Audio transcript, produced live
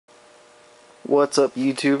What's up,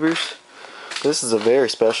 YouTubers? This is a very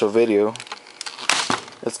special video.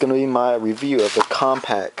 It's going to be my review of the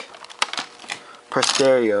Compaq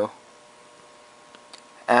Presario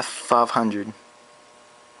F500.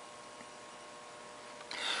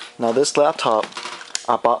 Now this laptop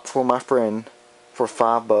I bought for my friend for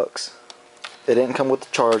 $5. It didn't come with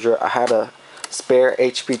the charger. I had a spare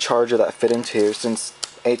HP charger that fit into here since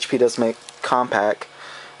HP does make Compaq,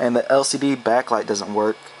 and the LCD backlight doesn't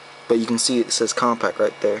work, but you can see it says Compaq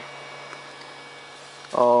right there.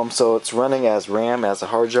 So it's running as RAM, as a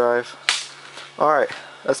hard drive. Alright,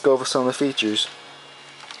 let's go over some of the features.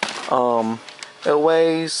 It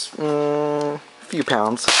weighs a few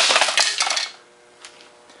pounds.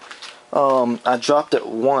 I dropped it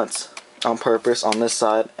once on purpose on this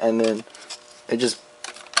side, and then it just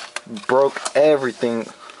broke everything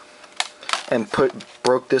and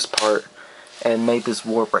broke this part and made this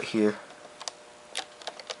warp right here.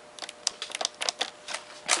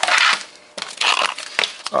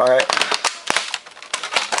 Alright.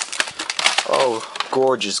 Oh,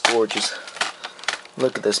 gorgeous, gorgeous.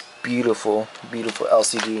 Look at this beautiful, beautiful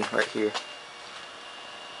LCD right here.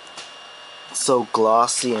 It's so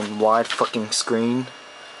glossy and wide fucking screen.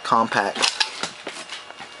 Compaq.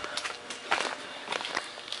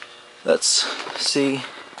 Let's see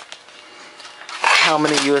how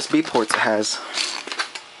many USB ports it has.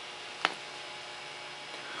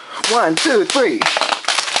 1, 2, 3.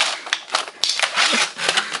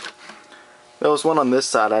 There was one on this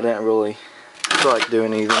side. I didn't really feel like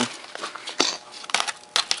doing anything.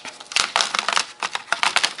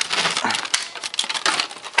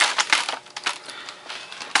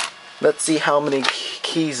 Let's see how many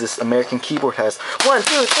keys this American keyboard has. 1,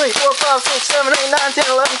 2, 3, 4, 5, 6, 7, 8, 9, 10,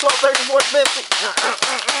 11, 12, 13, 14,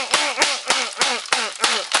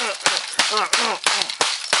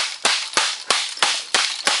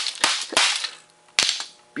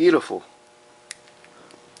 15. Beautiful.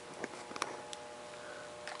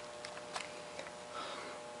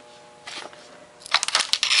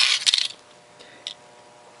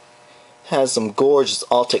 Has some gorgeous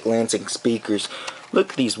Altec Lansing speakers.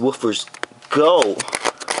 Look at these woofers go.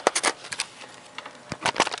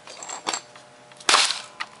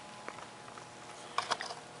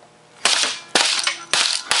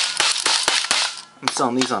 I'm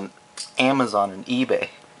selling these on Amazon and eBay.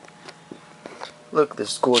 Look at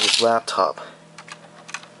this gorgeous laptop.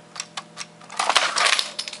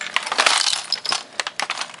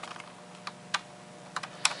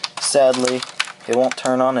 Sadly, it won't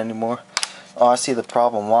turn on anymore. Oh, I see the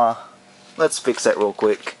problem. Why? Let's fix that real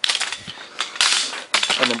quick.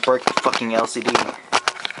 And then break the fucking LCD.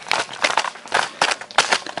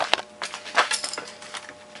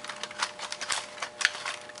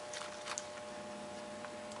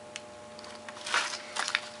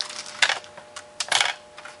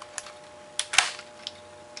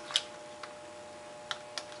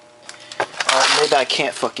 Alright, maybe I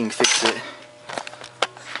can't fucking fix it.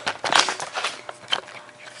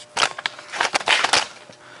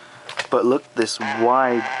 But look at this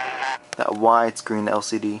that widescreen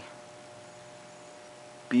LCD.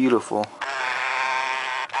 Beautiful.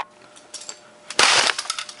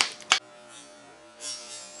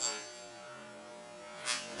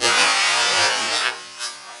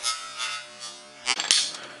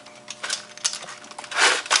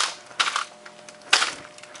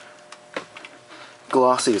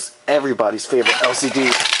 Glossy is everybody's favorite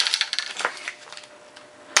LCD.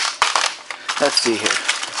 Let's see here.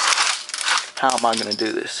 How am I going to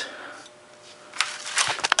do this?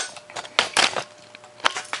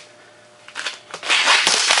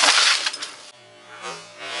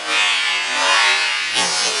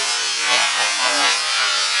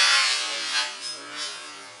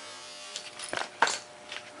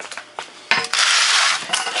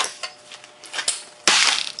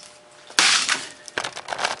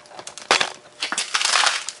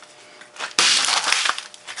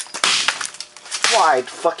 Wide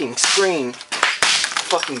fucking screen.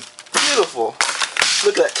 Fucking beautiful.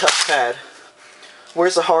 Look at that touchpad.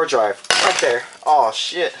 Where's the hard drive? Right there. Oh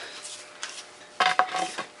shit.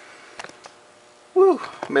 Woo.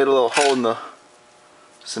 Made a little hole in the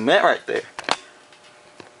cement right there.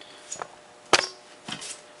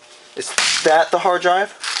 Is that the hard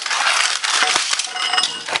drive?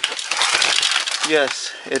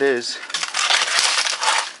 Yes, it is.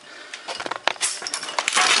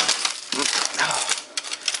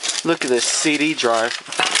 Look at this CD drive.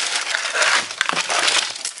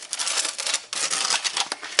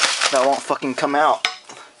 That won't fucking come out.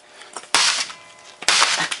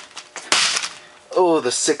 Oh,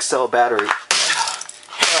 the 6-cell battery.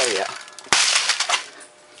 Hell yeah.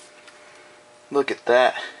 Look at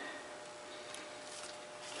that.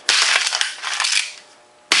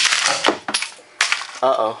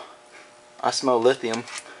 Uh-oh. I smell lithium.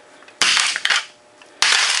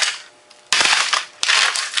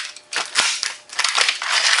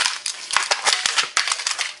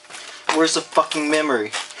 Where's the fucking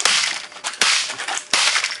memory?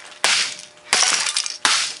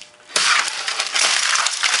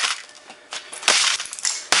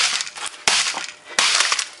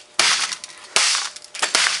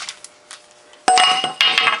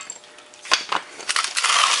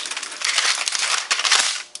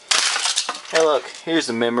 Hey look, here's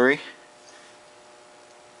the memory.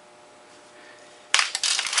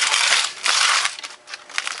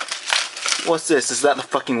 What's this? Is that the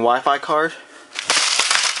fucking Wi-Fi card?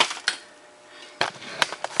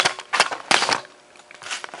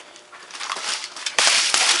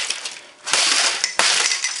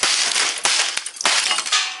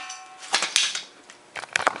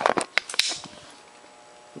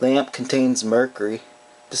 Lamp contains mercury.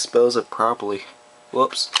 Dispose of properly.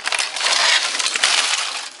 Whoops.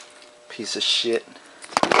 Piece of shit.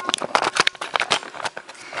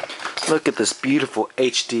 Look at this beautiful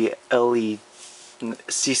HD LED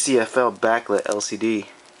CCFL backlit LCD.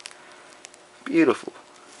 Beautiful.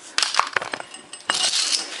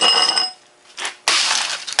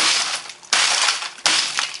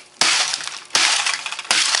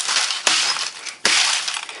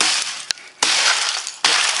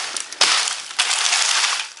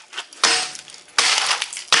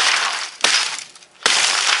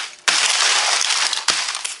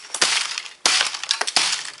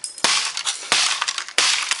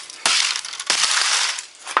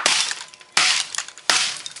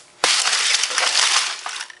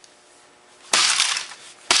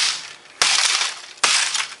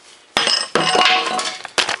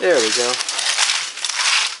 There we go.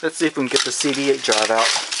 Let's see if we can get the CD drive out.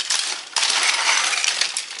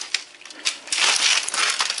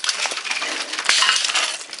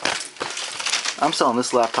 I'm selling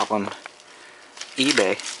this laptop on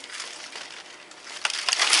eBay.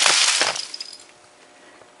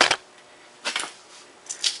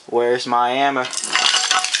 Where's my hammer?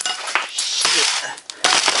 Shit.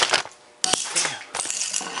 Damn.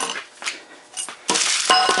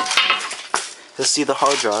 Let's see the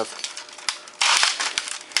hard drive,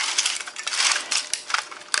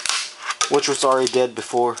 which was already dead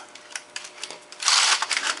before.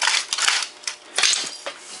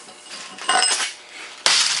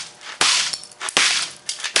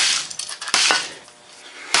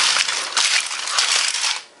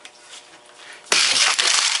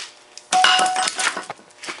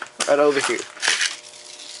 Right over here.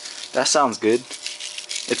 That sounds good.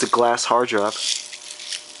 It's a glass hard drive.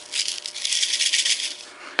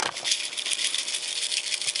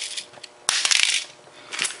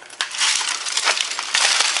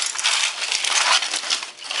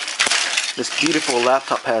 This beautiful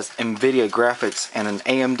laptop has NVIDIA graphics and an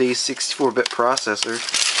AMD 64-bit processor.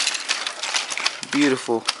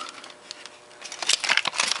 Beautiful.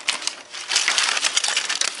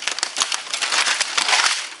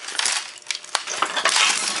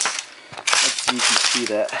 Let's see if you can see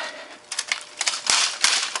that.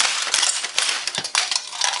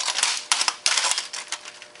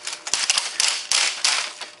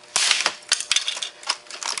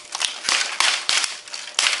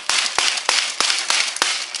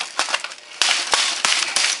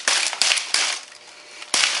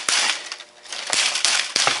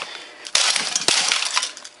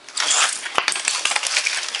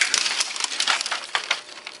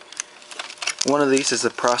 One of these is a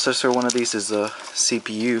processor, one of these is a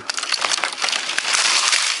CPU.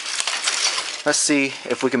 Let's see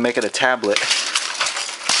if we can make it a tablet.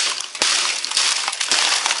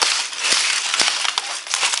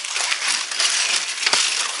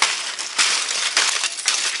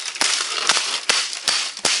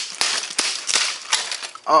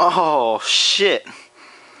 Oh shit.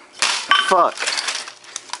 Fuck.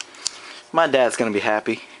 My dad's gonna be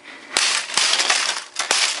happy.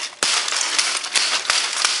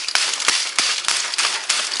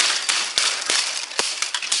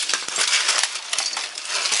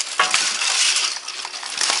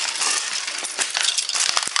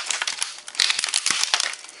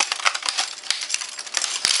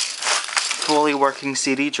 Fully working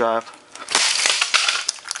CD drive.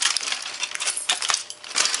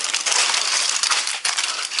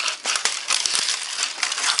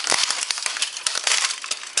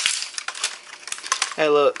 Hey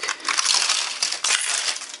look,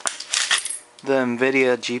 the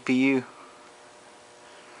NVIDIA GPU.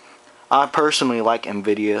 I personally like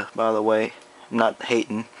NVIDIA, by the way. I'm not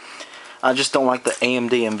hating. I just don't like the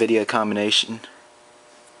AMD NVIDIA combination.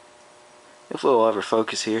 If it'll ever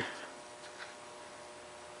focus here.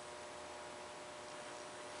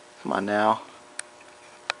 Come on now.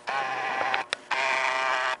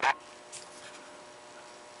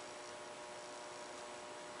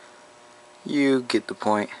 You get the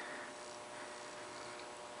point.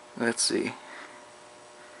 Let's see.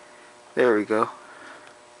 There we go.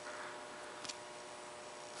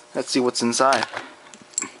 Let's see what's inside.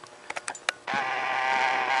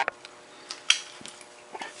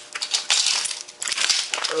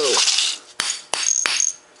 Oh.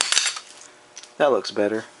 That looks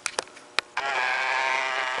better.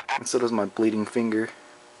 And so does my bleeding finger.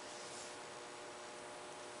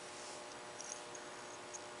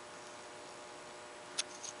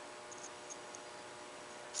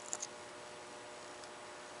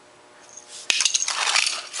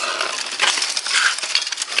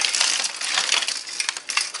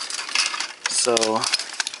 So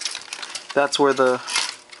that's where the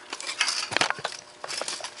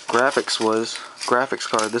graphics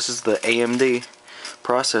card. This is the AMD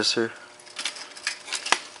processor.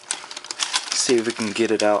 Let's see if we can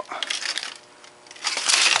get it out.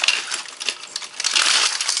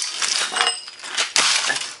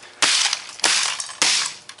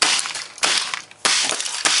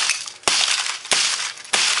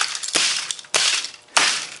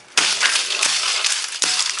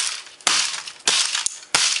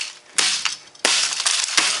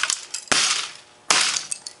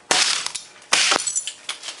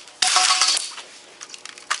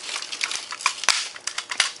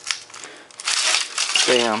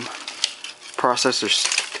 Bam. Processor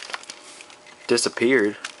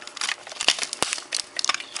disappeared.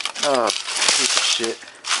 Oh, piece of shit.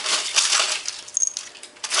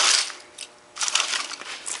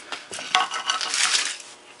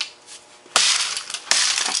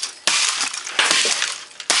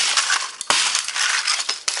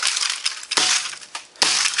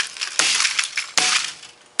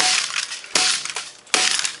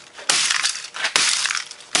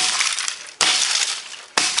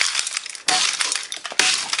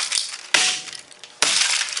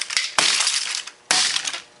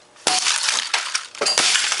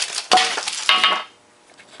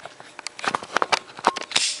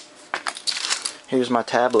 Here's my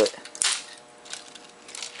tablet.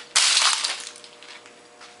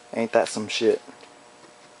 Ain't that some shit?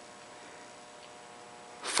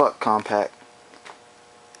 Fuck Compaq.